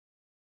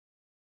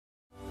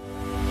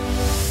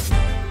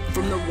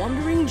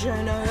Wandering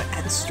Journo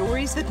and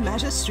Stories That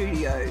Matter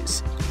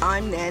Studios.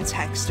 I'm Nance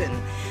Haxton,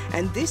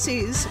 and this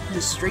is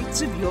The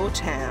Streets of Your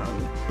Town,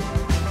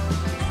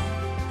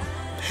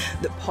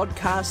 the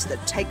podcast that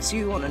takes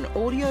you on an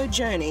audio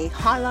journey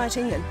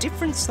highlighting a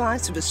different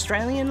slice of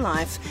Australian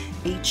life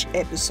each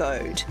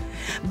episode.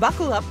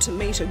 Buckle up to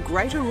meet a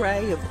great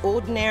array of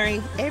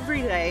ordinary,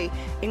 everyday,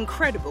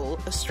 incredible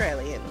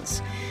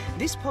Australians.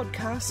 This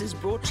podcast is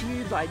brought to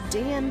you by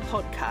DM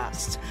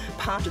Podcasts,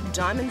 part of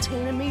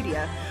Diamantina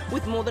Media,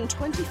 with more than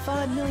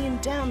 25 million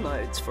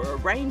downloads for a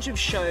range of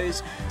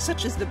shows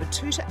such as The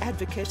Betoota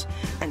Advocate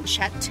and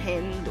Chat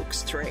 10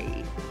 Looks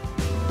 3.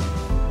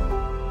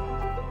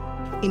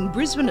 In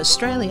Brisbane,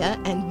 Australia,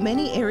 and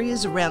many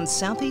areas around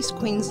southeast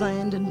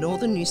Queensland and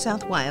northern New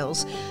South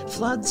Wales,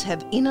 floods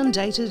have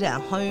inundated our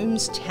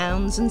homes,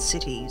 towns and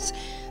cities.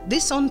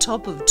 This on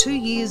top of 2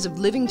 years of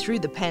living through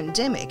the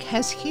pandemic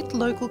has hit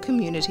local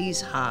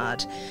communities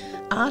hard.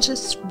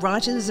 Artists,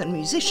 writers and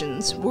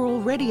musicians were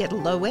already at a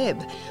low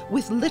ebb,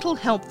 with little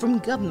help from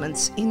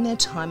governments in their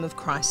time of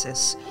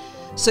crisis.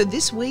 So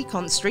this week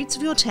on Streets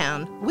of Your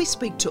Town, we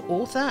speak to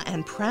author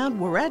and proud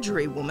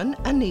Wiradjuri woman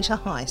Anita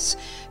Heiss,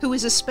 who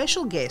is a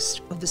special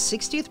guest of the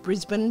 60th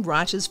Brisbane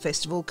Writers'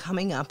 Festival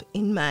coming up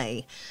in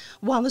May.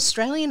 While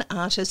Australian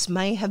artists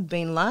may have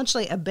been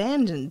largely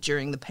abandoned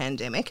during the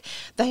pandemic,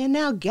 they are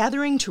now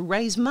gathering to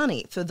raise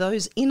money for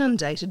those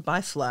inundated by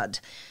flood.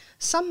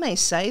 Some may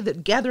say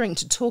that gathering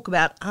to talk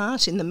about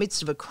art in the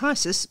midst of a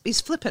crisis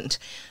is flippant,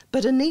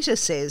 but Anita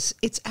says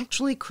it's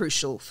actually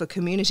crucial for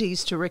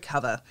communities to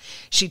recover.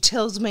 She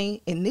tells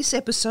me in this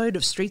episode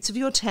of Streets of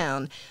Your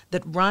Town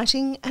that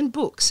writing and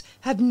books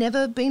have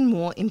never been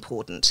more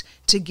important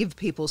to give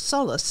people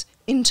solace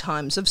in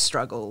times of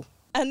struggle.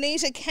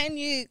 Anita, can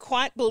you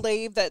quite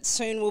believe that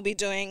soon we'll be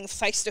doing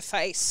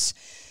face-to-face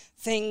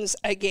things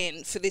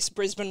again for this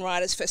Brisbane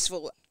Writers'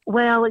 Festival?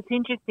 Well, it's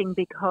interesting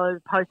because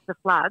post the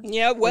floods.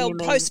 Yeah, well,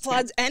 post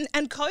floods and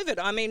COVID.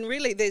 I mean,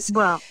 really, there's.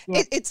 Well,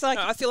 yeah. It's like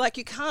I feel like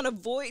you can't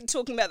avoid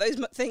talking about those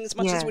things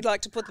much as we'd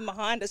like to put them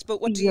behind us.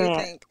 But what do you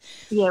think?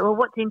 Yeah, well,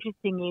 what's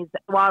interesting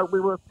is while we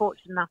were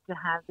fortunate enough to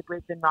have the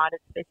Brisbane Writers'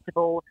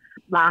 Festival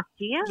last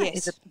year,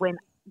 when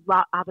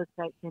other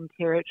states and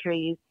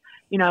territories,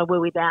 were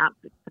without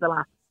for the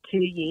last 2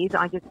 years.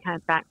 I just came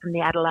back from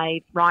the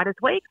Adelaide Writers'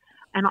 Week,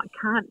 and I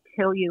can't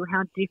tell you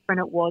how different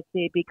it was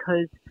there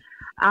because,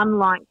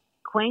 unlike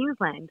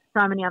Queensland,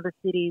 so many other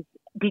cities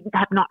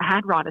have not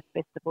had writers'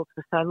 festivals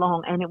for so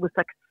long, and it was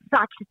like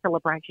such a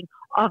celebration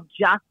of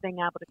just being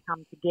able to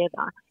come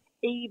together,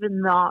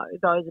 even though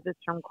those of us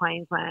from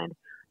Queensland,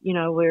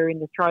 were in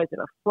the throes of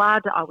a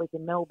flood. I was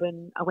in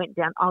Melbourne. I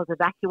was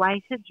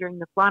evacuated during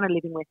the flood. I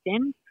live in West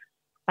End,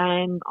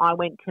 and I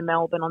went to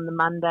Melbourne on the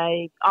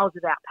Monday. I was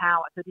without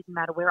power, so it didn't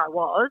matter where I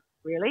was,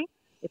 really.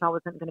 If I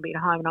wasn't going to be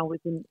at home, and I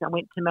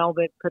went to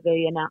Melbourne for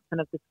the announcement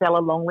of the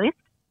Stellar long list.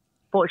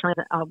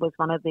 Fortunately, I was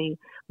one of the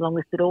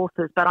long-listed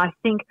authors. But I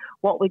think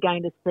what we're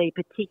going to see,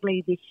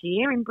 particularly this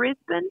year in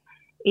Brisbane,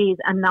 is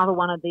another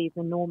one of these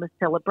enormous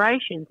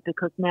celebrations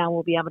because now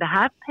we'll be able to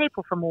have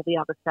people from all the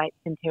other states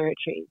and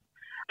territories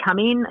come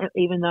in,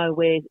 even though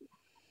we're,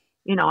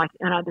 I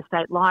know the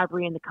State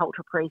Library and the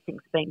Cultural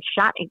Precinct's being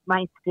shut. It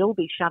may still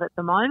be shut at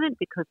the moment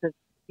because of,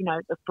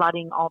 the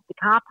flooding of the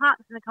car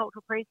parks in the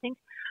Cultural Precinct.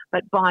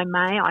 But by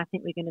May, I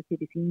think we're going to see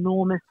this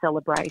enormous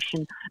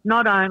celebration,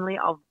 not only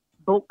of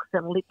books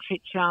and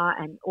literature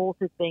and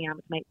authors being able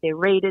to meet their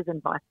readers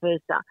and vice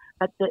versa,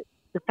 but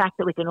the fact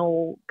that we can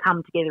all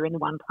come together in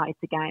one place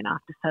again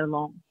after so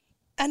long.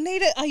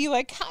 Anita, are you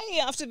okay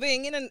after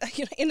being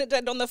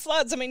inundated on the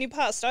floods? I mean, you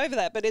passed over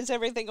that, but is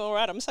everything all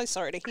right? I'm so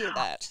sorry to hear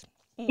that.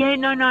 Yeah,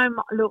 no.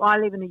 Look, I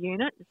live in a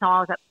unit, so I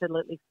was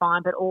absolutely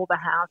fine. But all the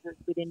houses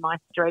within my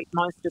street,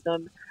 most of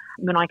them,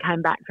 when I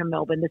came back from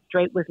Melbourne, the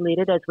street was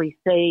littered, as we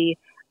see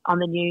on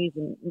the news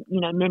and,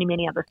 many,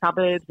 many other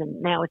suburbs.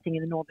 And now we're seeing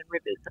in the Northern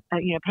Rivers,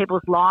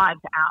 people's lives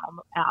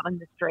out on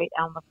the street,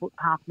 out on the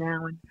footpath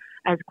now. And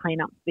as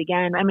cleanups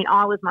began, I mean,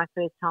 I was my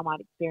first time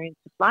I'd experienced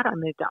a flood. I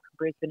moved up from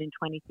Brisbane in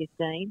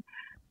 2015.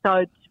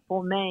 So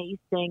for me,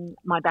 seeing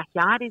my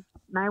backyard is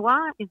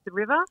Maiwar, is the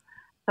river.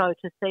 So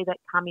to see that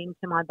come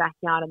into my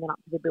backyard and then up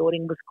to the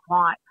building was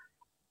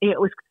it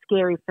was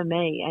scary for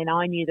me. And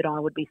I knew that I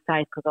would be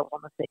safe because I was on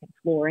the second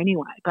floor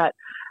anyway. But,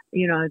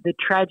 the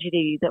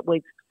tragedy that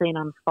we've seen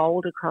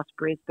unfold across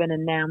Brisbane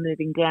and now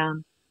moving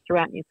down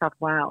throughout New South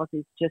Wales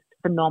is just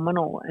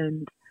phenomenal.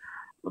 And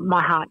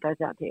my heart goes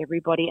out to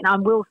everybody. And I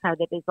will say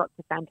that there's lots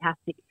of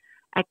fantastic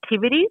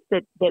activities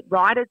that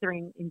writers are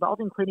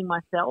involved, including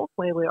myself,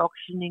 where we're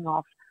auctioning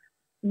off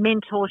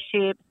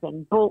mentorships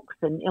and books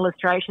and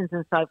illustrations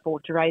and so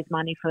forth to raise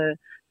money for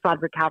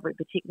flood recovery,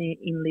 particularly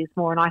in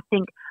Lismore. And I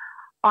think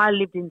I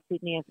lived in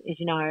Sydney, as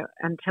you know,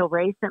 until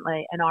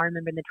recently, and I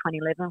remember in the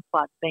 2011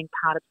 floods being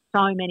part of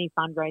so many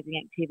fundraising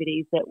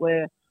activities that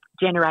were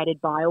generated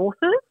by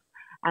authors.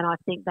 And I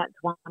think that's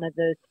one of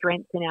the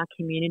strengths in our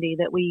community,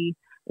 that we,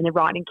 in the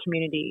writing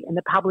community and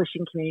the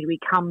publishing community, we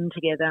come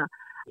together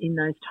in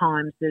those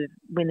times of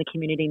when the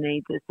community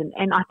needs us.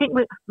 And I think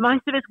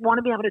most of us want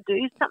to be able to do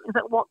something,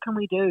 but what can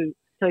we do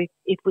So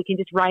if we can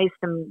just raise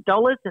some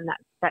dollars, then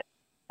that's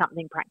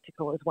something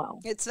practical as well.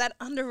 It's that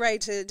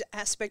underrated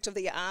aspect of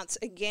the arts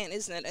again,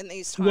 isn't it, in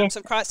these times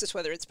of crisis,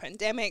 whether it's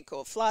pandemic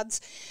or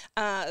floods.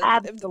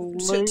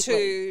 Absolutely.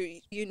 To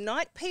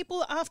unite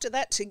people after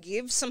that, to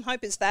give some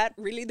hope. Is that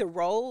really the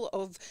role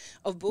of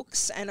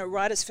books and a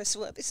writers'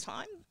 festival at this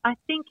time? I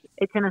think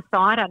it's an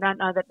aside. I don't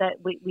know that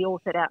we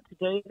all set out to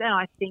do that.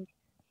 I think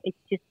it's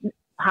just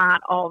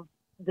part of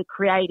the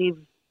creative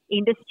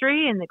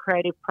industry and the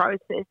creative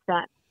process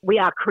that we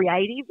are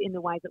creative in the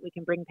ways that we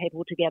can bring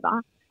people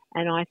together.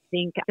 And I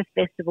think the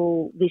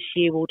festival this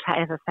year will take,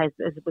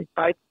 as we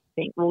both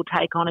think, will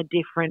take on a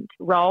different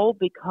role,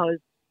 because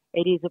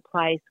it is a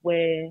place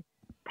where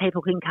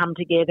people can come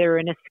together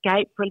and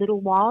escape for a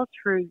little while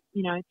through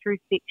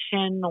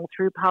fiction or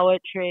through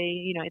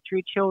poetry,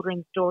 through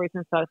children's stories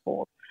and so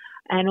forth,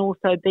 and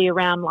also be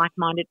around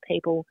like-minded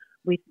people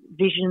with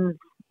visions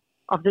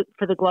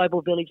for the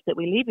global village that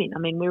we live in. I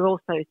mean, we're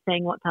also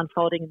seeing what's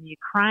unfolding in the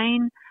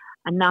Ukraine,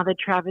 another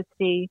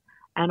travesty.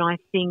 And I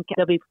think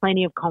there'll be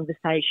plenty of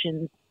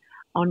conversations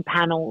on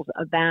panels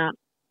about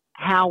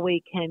how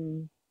we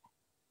can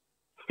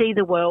see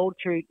the world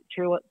through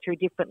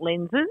different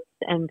lenses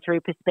and through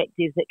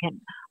perspectives that can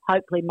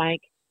hopefully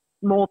make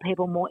more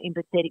people more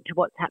empathetic to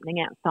what's happening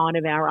outside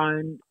of our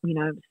own,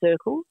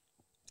 circles.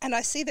 And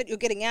I see that you're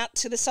getting out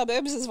to the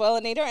suburbs as well,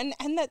 Anita,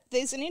 and that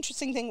there's an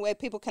interesting thing where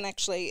people can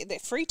they're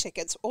free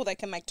tickets or they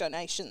can make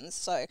donations.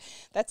 So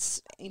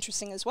that's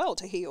interesting as well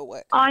to hear your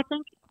work. I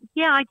think,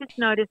 I just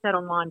noticed that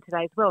online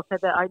today as well. So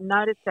that I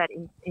noticed that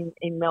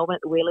in Melbourne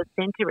at the Wheelers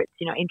Centre, it's,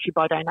 entry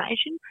by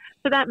donation.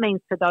 So that means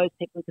for those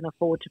people who can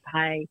afford to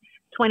pay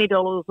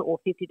 $20 or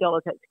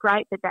 $50, that's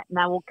great, but that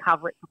will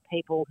cover it for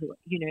people who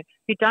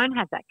don't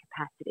have that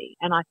capacity.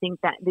 And I think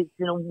that this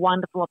is a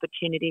wonderful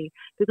opportunity,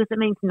 because it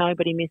means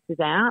nobody misses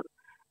out.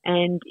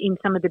 And in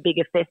some of the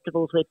bigger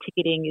festivals where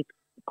ticketing is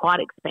quite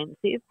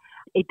expensive,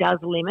 it does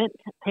limit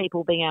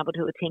people being able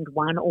to attend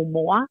one or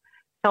more.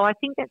 So I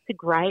think that's a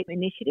great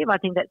initiative. I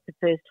think that's the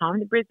first time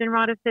the Brisbane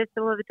Writers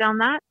Festival have done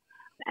that.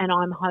 And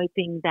I'm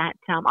hoping that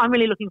I'm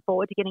really looking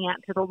forward to getting out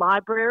to the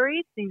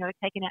libraries,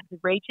 taking out to the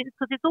regions,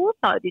 because there's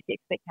also this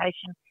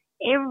expectation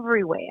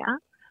everywhere,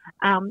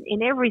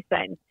 in every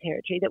state and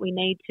territory,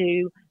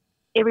 that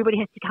everybody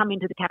has to come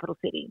into the capital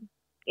city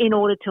in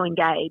order to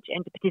engage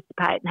and to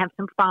participate and have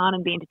some fun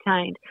and be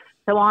entertained.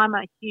 So I'm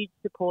a huge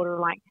supporter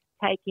of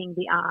taking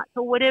the arts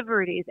or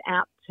whatever it is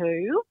out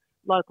to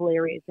local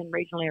areas and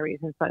regional areas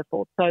and so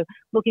forth. So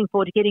looking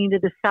forward to getting into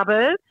the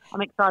suburbs. I'm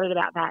excited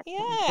about that.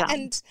 Yeah,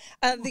 and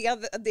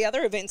the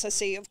other events I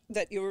see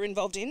that you were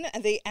involved in,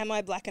 the Am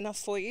I Black Enough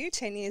for You,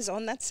 10 years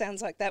on, that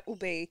sounds like that will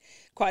be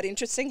quite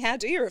interesting. How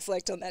do you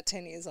reflect on that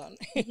 10 years on?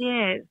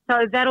 Yeah, so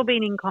that'll be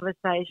in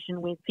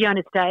conversation with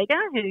Fiona Stager,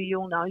 who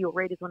you'll know, your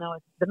readers will know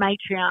as the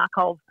matriarch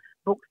of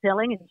book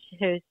selling,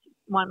 and her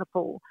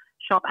wonderful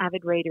shop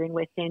Avid Reader in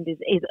West End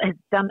has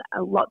done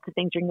lots of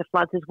things during the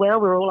floods as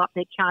well. We're all up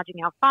there charging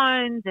our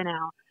phones and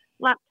our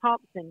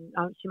laptops, and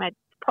she made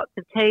pots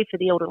of tea for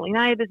the elderly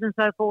neighbours and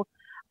so forth.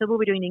 So we'll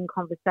be doing in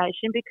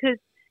conversation, because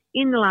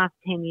in the last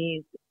 10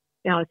 years,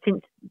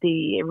 since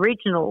the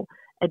original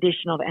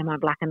edition of Am I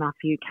Black Enough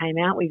For You came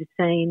out, we've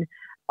seen,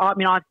 I've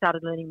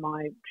started learning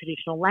my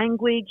traditional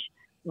language.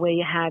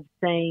 We have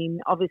seen,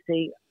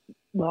 obviously,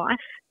 life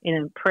in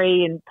a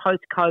pre- and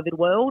post-COVID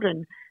world,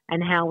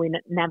 and how we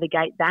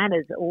navigate that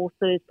as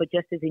authors, but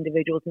just as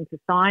individuals in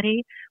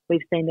society.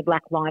 We've seen the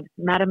Black Lives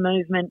Matter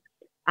movement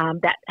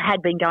that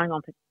had been going on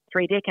for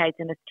 3 decades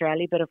in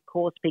Australia, but of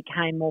course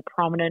became more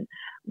prominent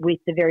with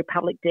the very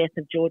public death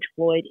of George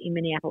Floyd in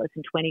Minneapolis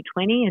in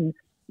 2020. And,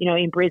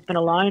 in Brisbane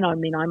alone,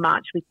 I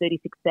marched with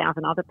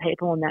 36,000 other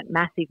people on that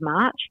massive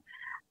march.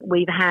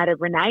 We've had a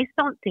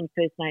renaissance in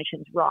First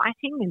Nations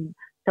writing, and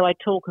so I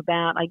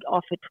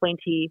offer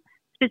 20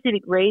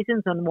 specific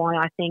reasons on why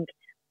I think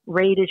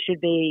readers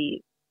should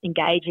be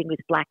engaging with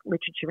Black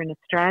literature in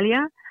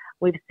Australia.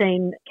 We've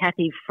seen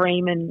Kathy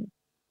Freeman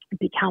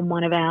become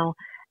one of our,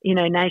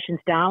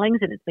 nation's darlings,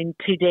 and it's been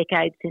 2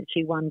 decades since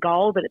she won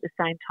gold, but at the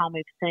same time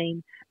we've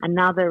seen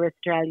another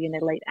Australian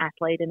elite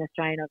athlete and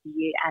Australian of the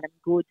Year, Adam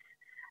Goodes,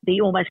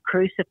 be almost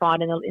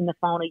crucified in the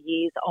final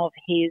years of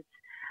his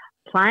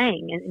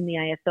playing in the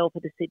AFL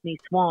for the Sydney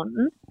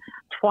Swans,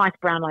 twice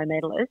Brownlow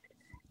medalist.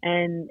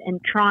 And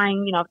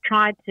trying, I've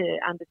tried to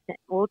understand,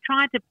 or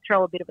tried to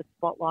throw a bit of a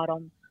spotlight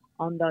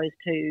on those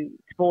two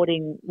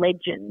sporting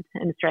legends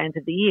and Australians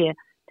of the Year,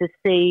 to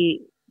see,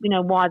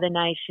 why the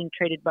nation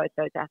treated both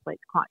those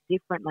athletes quite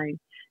differently.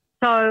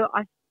 So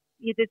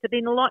there's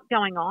been a lot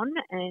going on,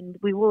 and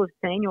we will have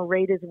seen, your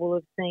readers will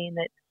have seen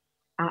that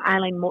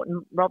Aileen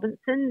Morton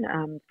Robinson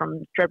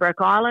from Stradbroke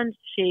Island,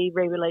 she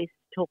re-released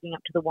Talking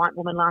Up to the White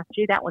Woman last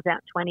year. That was out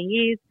 20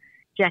 years.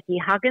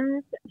 Jackie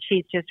Huggins,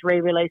 she's just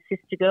re-released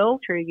Sister Girl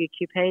through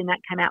UQP, and that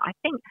came out, I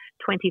think,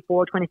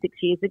 24, 26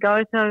 years ago.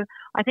 So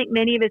I think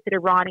many of us that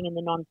are writing in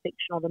the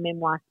non-fiction or the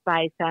memoir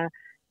space are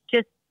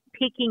just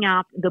picking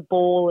up the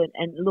ball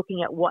and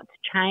looking at what's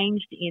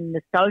changed in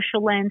the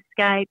social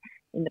landscape,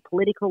 in the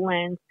political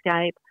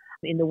landscape,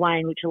 in the way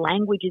in which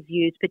language is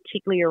used,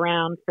 particularly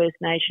around First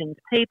Nations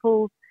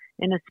peoples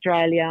in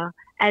Australia,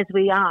 as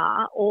we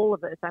are, all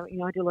of us. I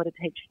do a lot of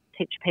teach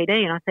PD,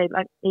 and I say,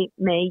 like,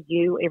 me,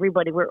 you,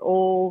 everybody, we're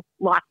all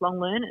lifelong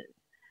learners.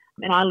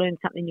 And I learn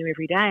something new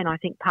every day, and I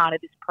think part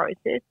of this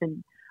process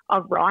and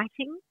of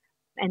writing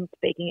and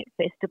speaking at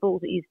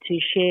festivals is to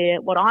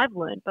share what I've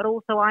learned. But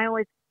also I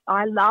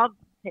love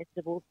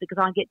festivals because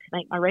I get to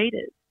meet my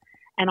readers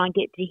and I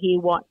get to hear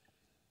what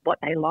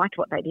they liked,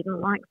 what they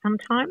didn't like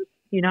sometimes,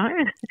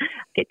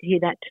 get to hear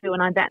that too.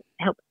 And that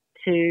helps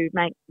to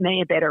make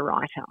me a better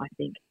writer, I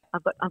think.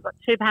 I've got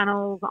 2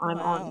 panels. I'm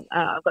on.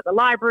 I've got the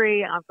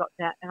library. I've got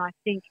that, and I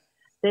think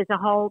there's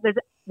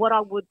what I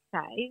would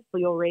say for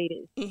your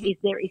readers is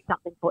there is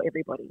something for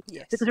everybody.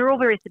 Yes. Because we're all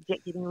very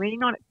subjective in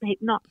reading. Not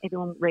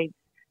everyone reads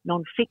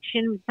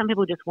non-fiction. Some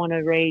people just want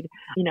to read,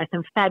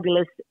 some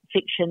fabulous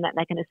fiction that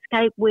they can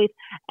escape with,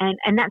 and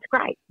that's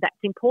great.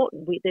 That's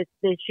important.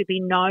 There should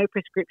be no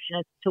prescription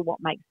as to what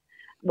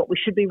we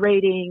should be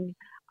reading.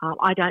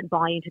 I don't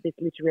buy into this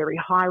literary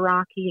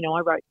hierarchy.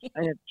 I wrote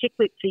chick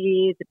lit for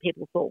years that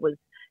people thought was,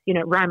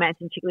 romance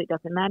and chick lit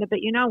doesn't matter.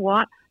 But you know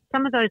what?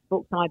 Some of those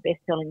books are my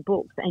best-selling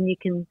books, and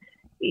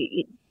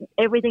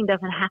everything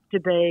doesn't have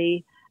to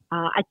be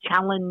a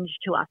challenge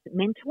to us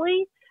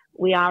mentally.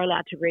 We are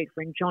allowed to read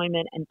for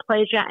enjoyment and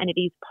pleasure, and it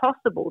is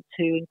possible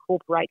to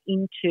incorporate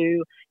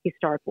into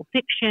historical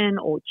fiction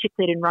or chick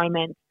lit and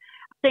romance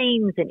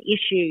themes and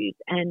issues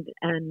and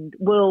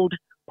world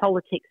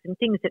politics and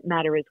things that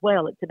matter as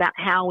well. It's about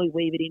how we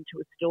weave it into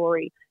a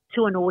story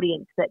to an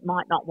audience that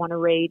might not want to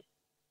read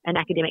an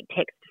academic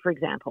text, for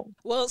example.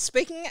 Well,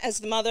 speaking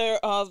as the mother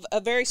of a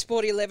very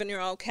sporty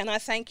 11-year-old, can I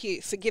thank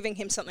you for giving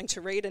him something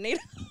to read,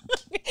 Anita?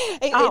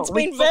 It's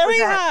been very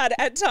hard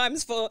at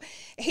times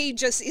he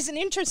just isn't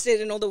interested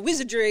in all the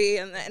wizardry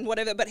and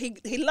whatever, but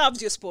he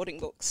loves your sporting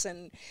books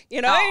and,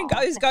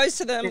 goes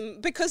to them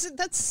because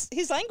that's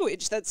his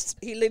language.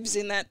 He lives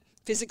in that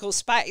physical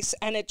space,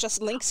 and it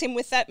just links him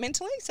with that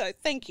mentally. So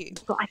thank you.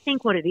 So I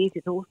think what it is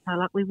also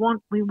like we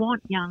want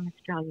young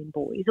Australian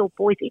boys or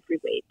boys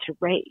everywhere to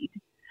read.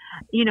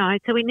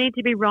 So we need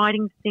to be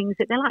writing things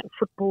that they're like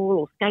football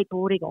or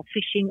skateboarding or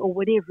fishing or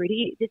whatever it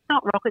is. It's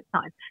not rocket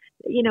science.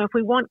 If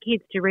we want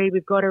kids to read,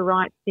 we've got to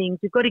write things.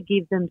 We've got to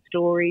give them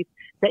stories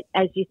that,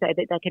 as you say,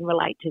 that they can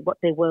relate to what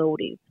their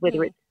world is,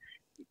 whether it's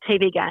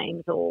TV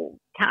games or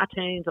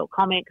cartoons or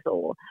comics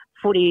or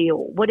footy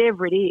or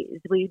whatever it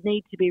is. We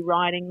need to be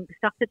writing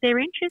stuff that they're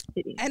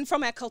interested in. And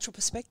from our cultural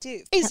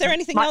perspective. Is there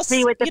anything else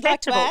you'd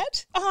like to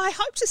add? Oh, I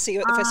hope to see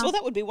you at the festival.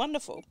 That would be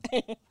wonderful.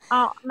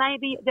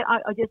 Maybe.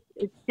 It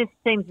just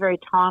seems very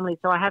timely.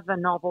 So I have a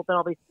novel that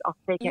I'll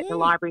speak at the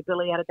library,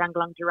 Billy out of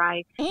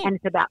Dungulung-Duray, and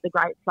it's about the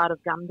Great Flood of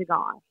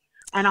Gundagai.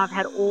 And I've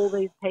had all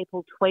these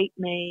people tweet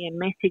me and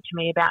message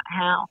me about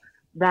how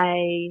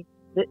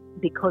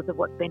because of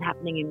what's been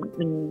happening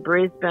in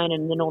Brisbane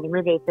and the Northern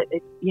Rivers, that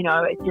the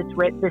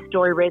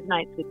story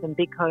resonates with them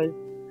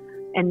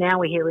and now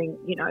we're hearing,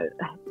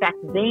 back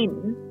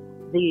then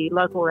the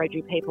local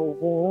Wiradjuri people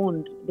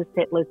warned the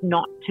settlers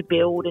not to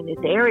build in this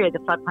area, the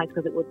floodplains,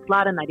 because it would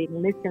flood, and they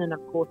didn't listen, and of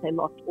course they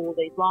lost all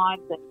these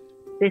lives. And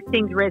there's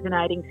things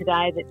resonating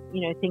today that,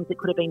 things that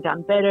could have been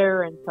done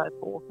better and so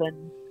forth,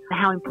 and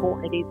how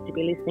important it is to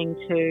be listening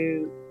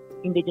to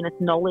Indigenous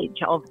knowledge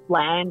of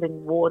land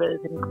and waters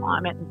and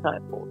climate and so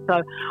forth.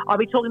 So I'll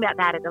be talking about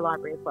that at the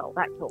library as well.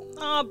 That's all.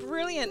 Oh,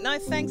 brilliant. No,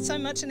 thanks so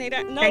much,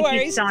 Anita. No Thank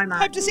worries. You so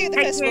much. Hope to see you at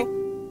the festival.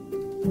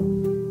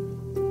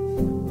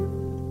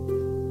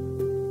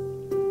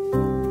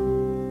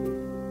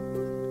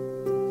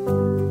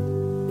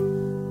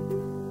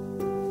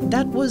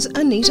 That was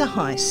Anita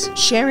Heiss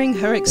sharing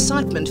her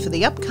excitement for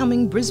the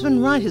upcoming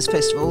Brisbane Writers'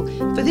 Festival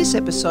for this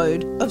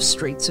episode of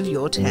Streets of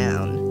Your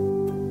Town.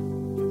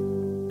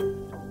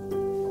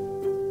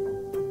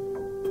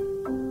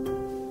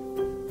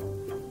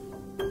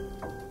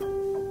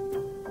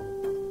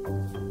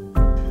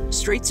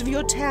 Streets of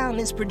Your Town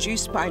is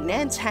produced by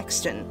Nance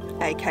Haxton,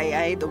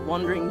 aka The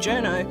Wandering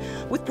Journo,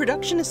 with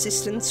production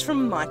assistance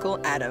from Michael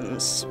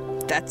Adams.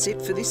 That's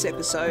it for this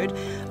episode.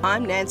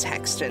 I'm Nance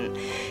Haxton.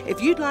 If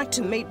you'd like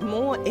to meet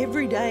more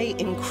everyday,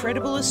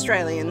 incredible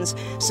Australians,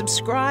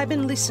 subscribe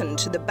and listen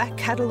to the back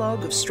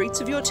catalogue of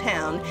Streets of Your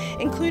Town,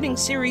 including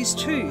Series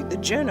 2, The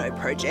Journo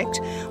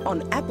Project,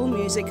 on Apple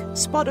Music,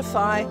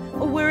 Spotify,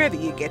 or wherever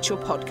you get your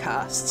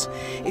podcasts.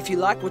 If you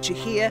like what you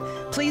hear,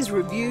 please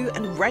review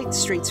and rate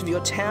Streets of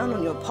Your Town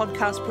on your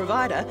podcast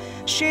provider,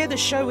 share the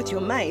show with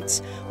your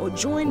mates, or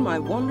join my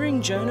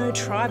Wandering Journo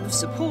tribe of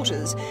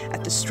supporters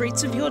at the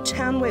Streets of Your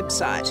Town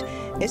website,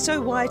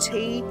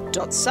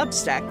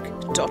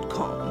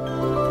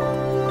 soyt.substack.com.